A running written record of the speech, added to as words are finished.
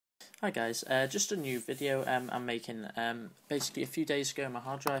Hi guys, just a new video I'm making. Basically a few days ago my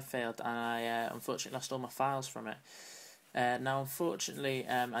hard drive failed and I unfortunately lost all my files from it. Now unfortunately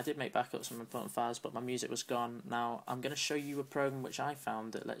I did make backups of some important files, but my music was gone. Now I'm going to show you a program which I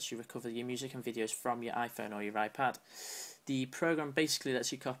found that lets you recover your music and videos from your iPhone or your iPad. The program basically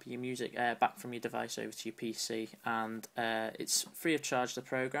lets you copy your music back from your device over to your PC, and it's free of charge, the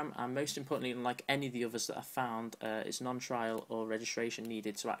program, and most importantly, unlike any of the others that I found, it's non-trial or registration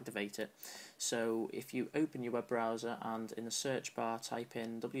needed to activate it. So if you open your web browser and in the search bar type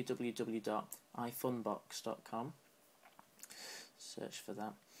in www.ifunbox.com, search for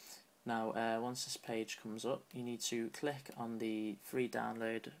that. Now once this page comes up, you need to click on the free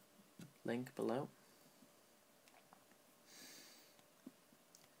download link below.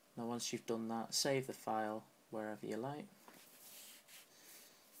 Now once you've done that, save the file wherever you like.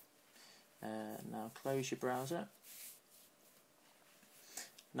 Now close your browser.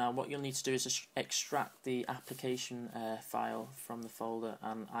 Now what you'll need to do is extract the application file from the folder,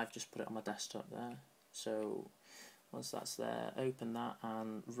 and I've just put it on my desktop there. So once that's there, open that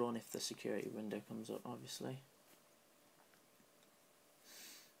and run if the security window comes up, obviously.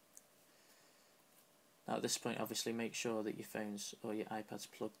 Now at this point, obviously make sure that your phone's or your iPad's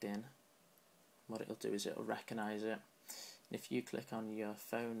plugged in. What it'll do is it'll recognise it. And if you click on your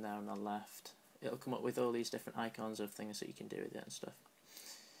phone there on the left, it'll come up with all these different icons of things that you can do with it and stuff.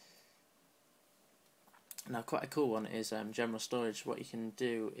 Now quite a cool one is general storage. What you can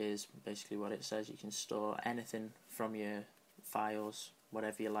do is basically what it says, you can store anything from your files,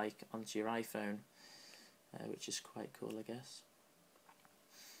 whatever you like, onto your iPhone, which is quite cool, I guess.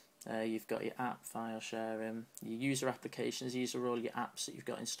 You've got your app file sharing, your user applications. These are all your apps that you've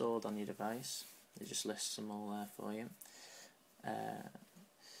got installed on your device. It just lists them all there for you.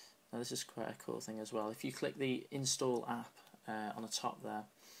 Now this is quite a cool thing as well. If you click the install app on the top there,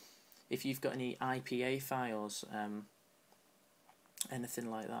 if you've got any IPA files,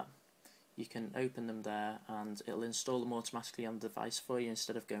 anything like that, you can open them there and it'll install them automatically on the device for you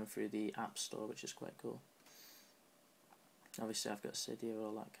instead of going through the app store, which is quite cool. Obviously I've got Cydia,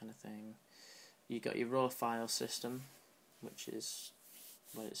 all that kind of thing. You've got your raw file system, which is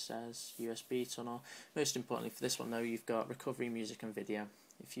what it says, USB tunnel. Most importantly for this one though, you've got recovery music and video.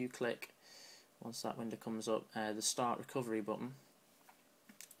 If you click, once that window comes up, the start recovery button,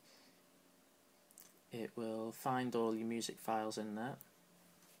 it will find all your music files in there.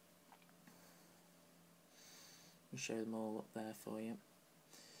 I'll show them all up there for you.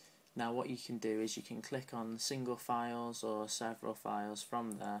 Now what you can do is you can click on single files or several files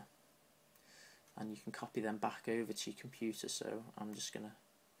from there and you can copy them back over to your computer. So I'm just going to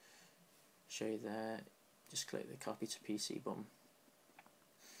show you there, just click the copy to PC button.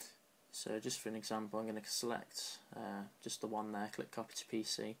 So just for an example, I'm going to select just the one there, click copy to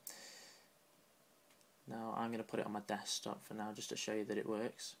PC. Now I'm going to put it on my desktop for now just to show you that it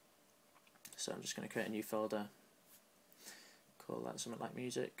works. So I'm just going to create a new folder, call that something like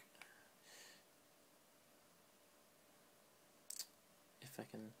music. If I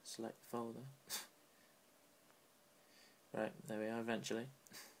can select the folder. Right, there we are eventually.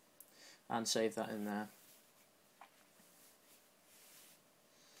 And save that in there.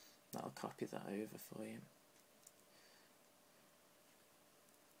 That'll copy that over for you.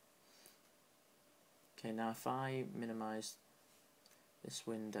 Okay, now if I minimise this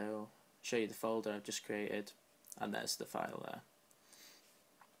window, show you the folder I've just created, and there's the file there.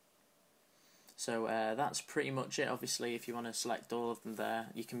 So that's pretty much it. Obviously if you want to select all of them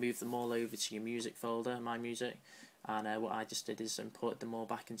there, you can move them all over to your music folder, My Music, and what I just did is import them all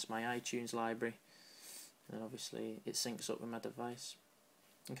back into my iTunes library, and obviously it syncs up with my device.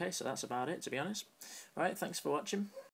 Okay, so that's about it, to be honest. Right, thanks for watching.